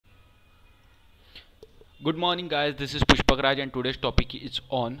Good morning guys, this is Pushpak Raj and today's topic is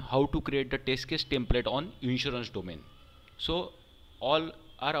on how to create the test case template on insurance domain. So all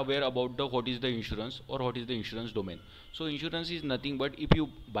are aware about the what is the insurance or what is the insurance domain. So insurance is nothing but if you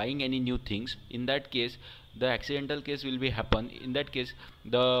buying any new things, in that case the accidental case will be happen. In that case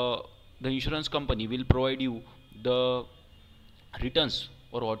the insurance company will provide you the returns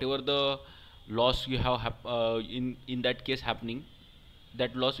or whatever the loss you have in that case happening,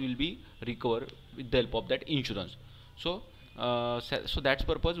 that loss will be recovered with the help of that insurance. So that's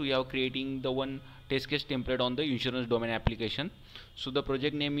purpose we are creating the one test case template on the insurance domain application. So the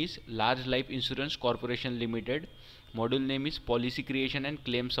project name is Large Life Insurance Corporation Limited. Module name is policy creation and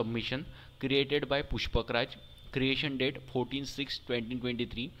claim submission, created by Pushpak Raj. Creation date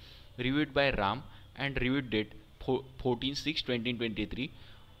 14/6/2023, reviewed by Ram, and reviewed date 14/6/2023.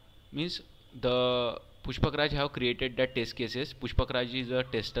 Means the Pushpak Raj have created that test cases. Pushpak Raj is a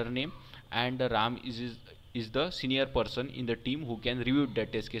tester name, and Ram is the senior person in the team who can review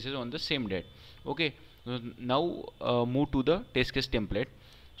that test cases on the same date. Okay, now move to the test case template.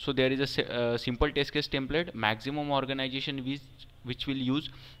 So there is a simple test case template. Maximum organization which will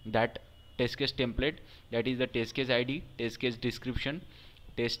use that test case template, that is the test case ID, test case description,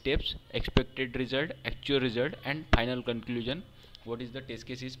 test steps, expected result, actual result, and final conclusion. What is the test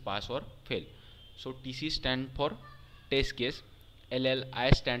case is pass or fail. So TC stands for test case,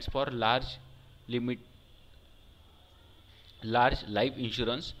 LLI stands for large life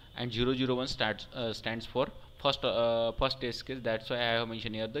insurance, and 001 stands for first test case. That's why I have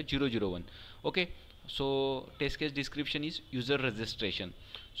mentioned here the 001. Okay, so test case description is user registration.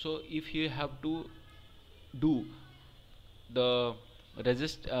 So if you have to do the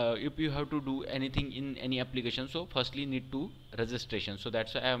if you have to do anything in any application, so firstly need to registration. So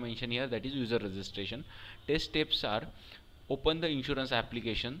that's why I have mentioned here, that is user registration. Test steps are: open the insurance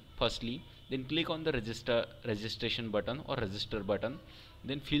application firstly, then click on the registration button or register button,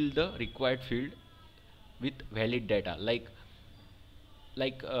 then fill the required field with valid data like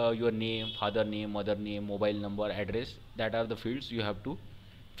your name, father name, mother name, mobile number, address. That are the fields you have to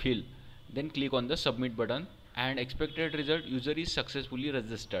fill. Then click on the submit button, and expected result: user is successfully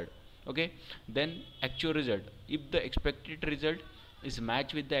registered. Okay, then actual result: if the expected result is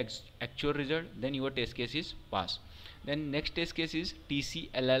matched with the actual result, then your test case is pass. Then next test case is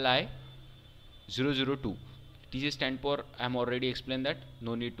TCLLI 002. TC stand for, I am already explained that,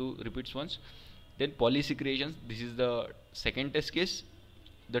 no need to repeat once. Then policy creations, this is the second test case.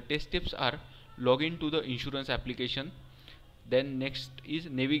 The test steps are: log in to the insurance application, then next is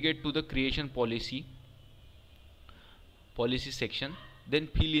navigate to the creation policy section, then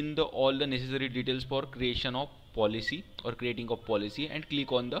fill in the all the necessary details for creation of policy or creating of policy, and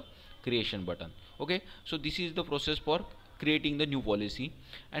click on the creation button. Okay, so this is the process for creating the new policy,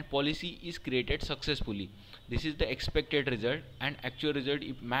 and policy is created successfully. This is the expected result, and actual result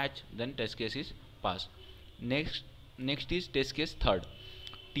if match, then test case is passed. Next is test case third,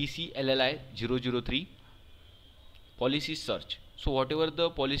 TCLLI 003, policy search. So whatever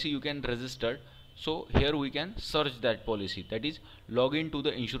the policy you can register, so here we can search that policy. That is, log in to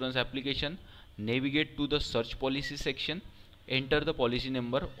the insurance application, navigate to the search policy section, enter the policy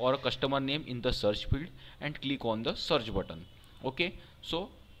number or customer name in the search field, and click on the search button. Okay, so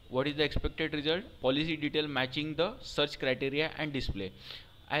what is the expected result? Policy detail matching the search criteria and display.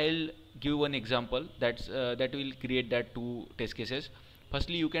 I'll give one example that will create that two test cases.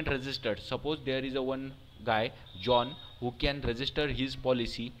 Firstly, you can register. Suppose there is a one guy John who can register his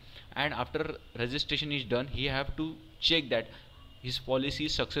policy, and after registration is done, he have to check that his policy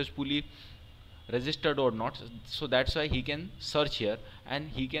is successfully registered or not. So that's why he can search here, and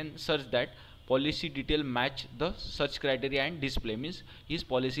he can search that policy detail match the search criteria and display, means his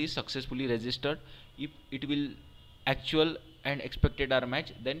policy is successfully registered. If it will actual and expected are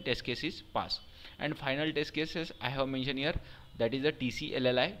match, then test case is pass. And final test cases I have mentioned here, that is the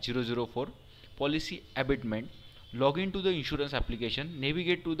TCLLI 004, policy abatement. Log into the insurance application,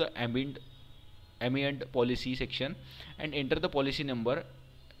 navigate to the ambient policy section, and enter the policy number,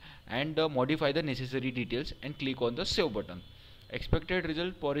 and modify the necessary details, and click on the save button. Expected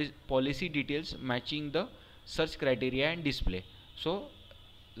result: policy details matching the search criteria and display. So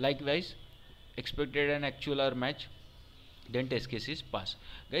likewise, expected and actual are match, then test case is pass.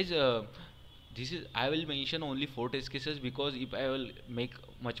 Guys, this is, I will mention only 4 test cases, because if I will make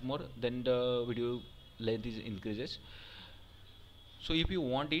much more, then the video length is increases. So if you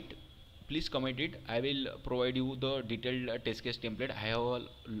want it, please comment it. I will provide you the detailed test case template. I have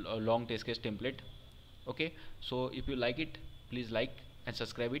a long test case template. Okay, so if you like it, please like and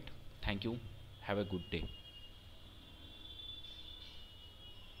subscribe it. Thank you. Have a good day.